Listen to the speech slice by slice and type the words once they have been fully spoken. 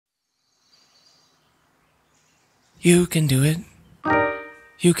You can do it.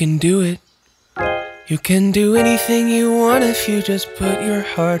 You can do it. You can do anything you want if you just put your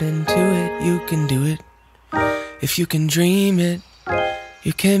heart into it. You can do it if you can dream it.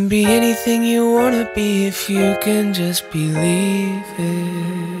 You can be anything you want to be if you can just believe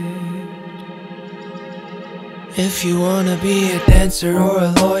it. If you want to be a dancer or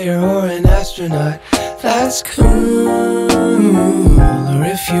a lawyer or an astronaut, that's cool. Or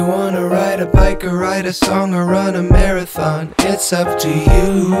if you want to ride a bike or write a song or run a marathon, it's up to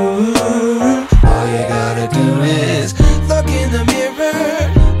you. All you gotta do is look in the mirror,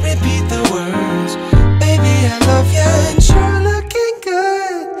 repeat the words, baby I love you, and you're looking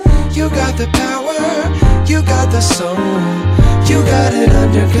good. You got the power, you got the soul, you got it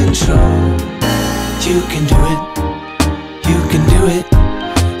under control. You can do it, you can do it.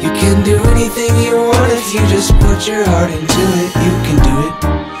 You can do anything you want if you just put your heart into it. You can do it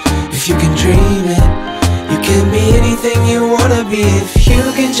if you can dream it. You can be anything you wanna be if you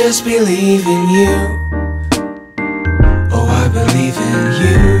can just believe in you. Oh, I believe in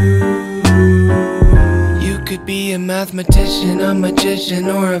you. You could be a mathematician, a magician,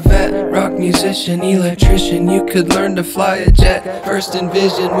 or a vet, rock musician, electrician. You could learn to fly a jet. First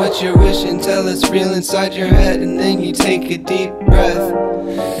envision what you're wishing till it's real inside your head, and then you take a deep breath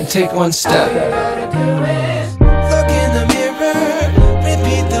and take one step. All you gotta do is look in the mirror,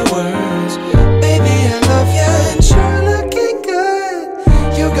 repeat the words, baby I love you, and you're looking good.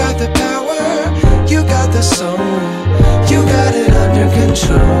 You got the power, you got the soul, you got it under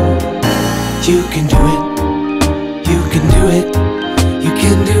control. You can do it, you can do it. You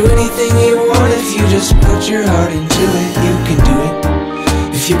can do anything you want if you just put your heart into it. You can do it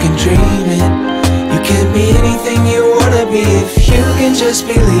if you can dream it. You can be anything you wanna be if you can just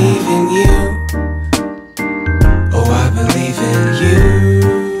believe in you. Oh, I believe in you.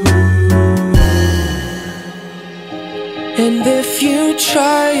 And if you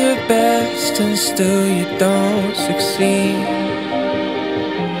try your best and still you don't succeed,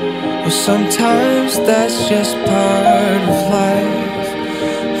 well, sometimes that's just part of life.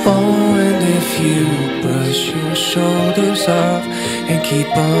 Oh, and if you brush your shoulders off and keep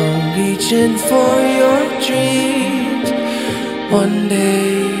on reaching for your dreams, one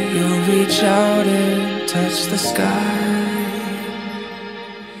day you'll reach out and touch the sky.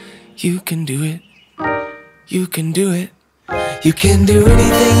 You can do it, you can do it. You can do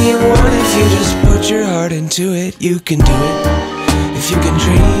anything you want if you just put your heart into it. You can do it if you can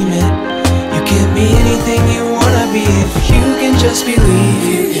dream it. You can be anything you wanna be if you can just believe.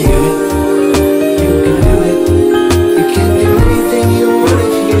 You can do it, you can do it. You can do anything you want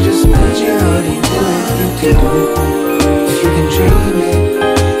if you just put your heart into it. You can do it if you can dream it.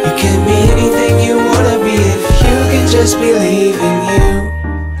 You can be anything you wanna be if you can just believe in you.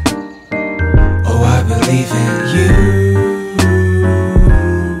 Oh, I believe in you.